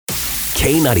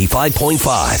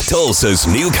K95.5, Tulsa's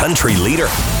new country leader.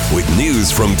 With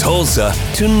news from Tulsa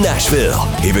to Nashville.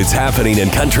 If it's happening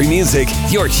in country music,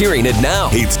 you're hearing it now.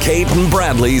 It's Cait and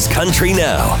Bradley's Country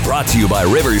Now. Brought to you by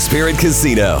River Spirit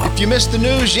Casino. If you missed the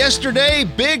news yesterday,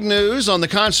 big news on the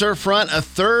concert front. A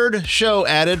third show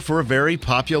added for a very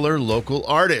popular local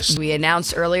artist. We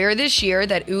announced earlier this year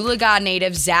that Oologah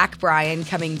native Zach Bryan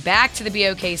coming back to the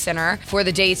BOK Center for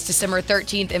the dates December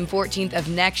 13th and 14th of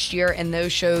next year, and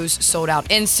those shows sold out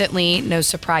instantly. No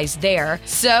surprise there.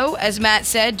 So, as Matt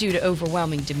said, due to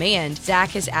overwhelming demand, Zach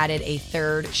has added a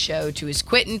third show to his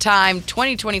Quittin' Time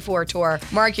 2024 tour.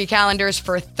 Mark your calendars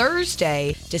for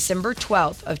Thursday, December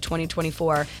 12th of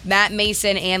 2024. Matt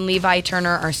Mason and Levi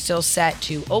Turner are still set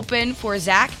to open for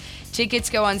Zach. Tickets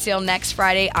go on sale next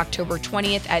Friday, October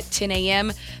 20th at 10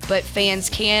 a.m., but fans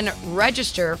can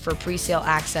register for pre-sale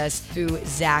access through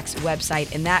Zach's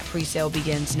website, and that pre-sale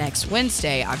begins next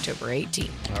Wednesday, October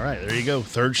 18th. All right, there you go.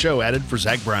 Third show added for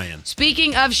Zach Bryan.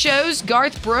 Speaking of shows,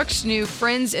 Garth Brooks' new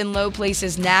Friends in Low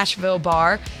Places Nashville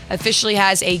bar officially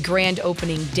has a grand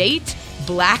opening date.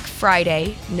 Black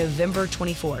Friday, November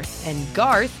 24th. And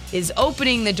Garth is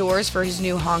opening the doors for his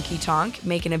new honky tonk,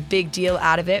 making a big deal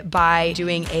out of it by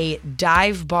doing a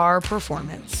dive bar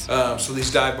performance. So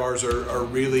these dive bars are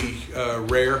really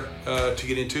rare to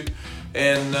get into.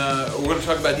 And we're going to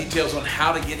talk about details on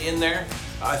how to get in there.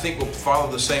 I think we'll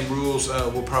follow the same rules.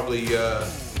 We'll probably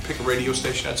pick a radio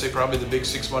station. I'd say probably the Big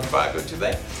 615 go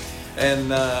today.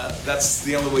 And that's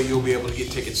the only way you'll be able to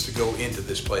get tickets to go into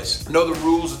this place. Know the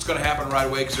rules. It's going to happen right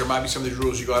away because there might be some of these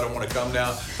rules you go, I don't want to come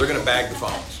now. They're going to bag the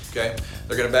phones, okay?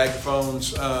 They're going to bag the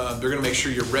phones. They're going to make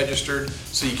sure you're registered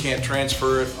so you can't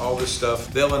transfer it, all this stuff.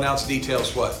 They'll announce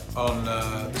details, on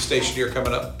the station here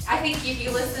coming up? I think if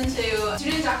you listen to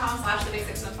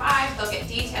tunein.com/thebig615, they'll get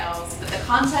details. But the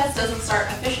contest doesn't start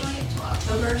officially until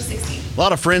October 16th. A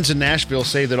lot of friends in Nashville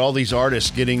say that all these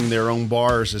artists getting their own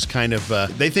bars is kind of,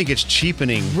 they think it's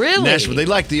cheapening Nashville. They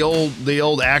like the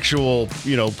old actual,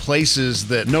 places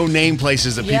that, no name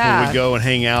places that people would go and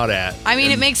hang out at. I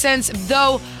mean, it makes sense,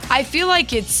 though. I feel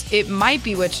like it might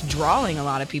be what's drawing a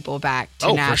lot of people back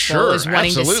to Nashville, for sure. is wanting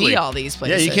Absolutely. to see all these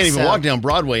places. Yeah, you can't even walk down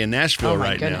Broadway in Nashville my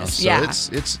right goodness. now. Yeah.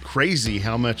 So it's crazy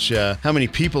how many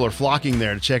people are flocking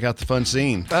there to check out the fun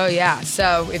scene. Oh yeah.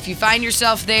 So if you find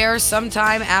yourself there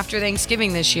sometime after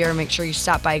Thanksgiving this year, make sure you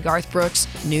stop by Garth Brooks'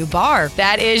 new bar.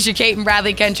 That is your Cait and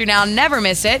Bradley Country Now. Never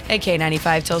miss it at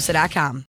K95Tulsa.com.